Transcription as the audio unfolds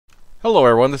Hello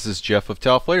everyone, this is Jeff of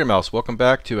Mouse. Welcome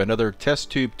back to another test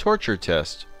tube torture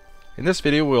test. In this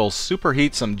video we'll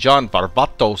superheat some John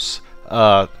Varvatos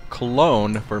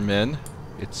cologne for men.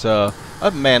 It's a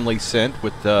manly scent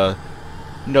with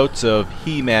notes of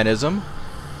he-manism.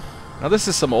 Now this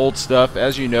is some old stuff.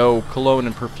 As you know, cologne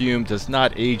and perfume does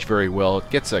not age very well.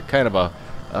 It gets a kind of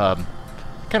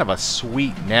a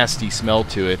sweet, nasty smell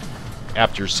to it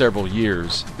after several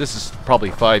years. This is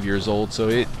probably 5 years old, so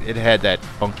it had that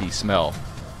funky smell.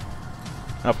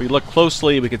 Now if we look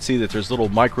closely, we can see that there's little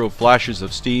micro flashes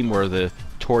of steam where the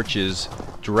torch is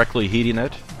directly heating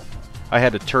it. I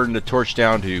had to turn the torch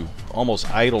down to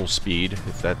almost idle speed,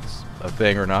 if that's a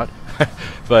thing or not.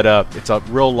 But it's a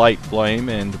real light flame,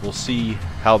 and we'll see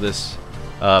how this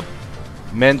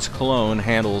men's cologne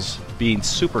handles being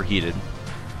superheated.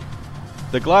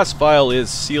 The glass vial is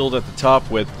sealed at the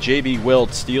top with JB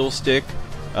Weld steel stick.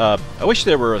 I wish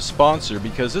they were a sponsor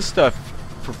because this stuff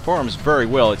performs very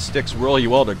well. It sticks really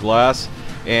well to glass,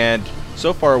 and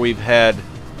so far we've had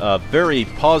a very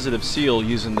positive seal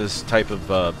using this type of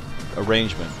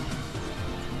arrangement.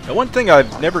 Now, one thing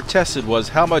I've never tested was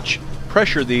how much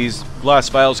pressure these glass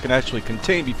vials can actually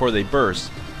contain before they burst.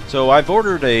 So I've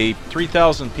ordered a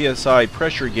 3000 psi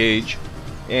pressure gauge,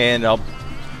 and I'll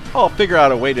figure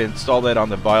out a way to install that on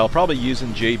the vial, probably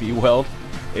using JB Weld,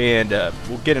 and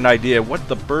we'll get an idea of what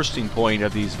the bursting point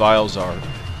of these vials are.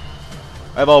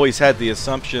 I've always had the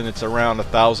assumption it's around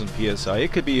 1000 psi.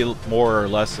 It could be more or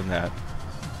less than that.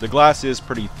 The glass is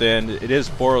pretty thin. It is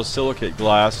borosilicate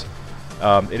glass.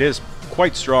 It is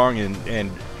quite strong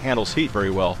and handles heat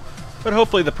very well. But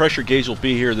hopefully the pressure gauge will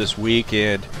be here this week,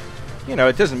 and you know,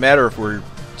 it doesn't matter if we're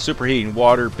superheating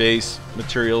water-based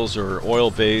materials or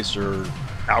oil-based or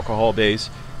alcohol base,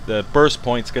 the burst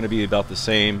point's going to be about the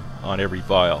same on every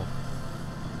vial.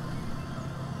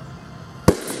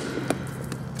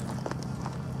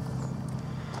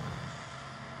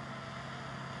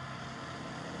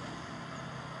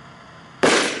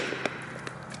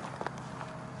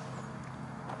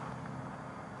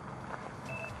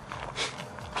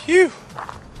 Phew!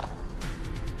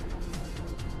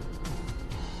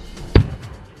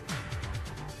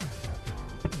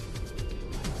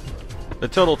 The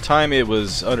total time it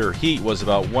was under heat was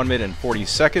about 1 minute and 40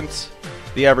 seconds.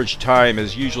 The average time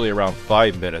is usually around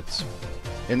 5 minutes.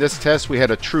 In this test we had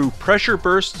a true pressure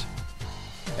burst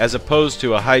as opposed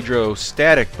to a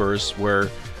hydrostatic burst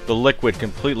where the liquid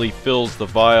completely fills the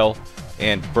vial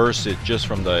and bursts it just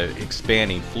from the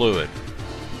expanding fluid.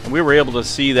 And we were able to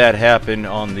see that happen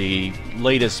on the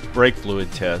latest brake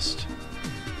fluid test.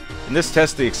 In this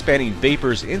test the expanding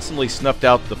vapors instantly snuffed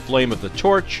out the flame of the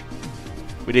torch.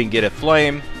 We didn't get a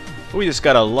flame, but we just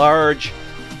got a large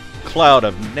cloud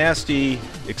of nasty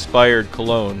expired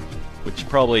cologne, which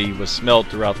probably was smelled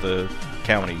throughout the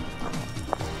county.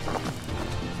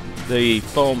 The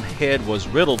foam head was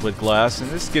riddled with glass,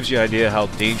 and this gives you an idea how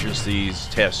dangerous these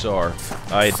tests are.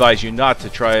 I advise you not to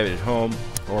try it at home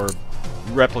or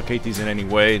replicate these in any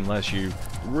way unless you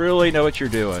really know what you're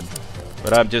doing.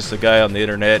 But I'm just a guy on the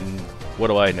internet, and what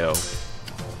do I know?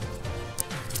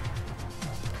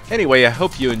 Anyway, I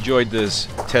hope you enjoyed this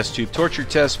test tube torture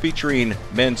test featuring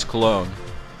men's cologne.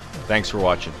 Thanks for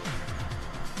watching.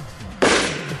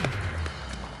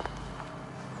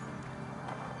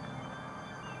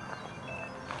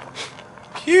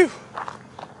 Phew!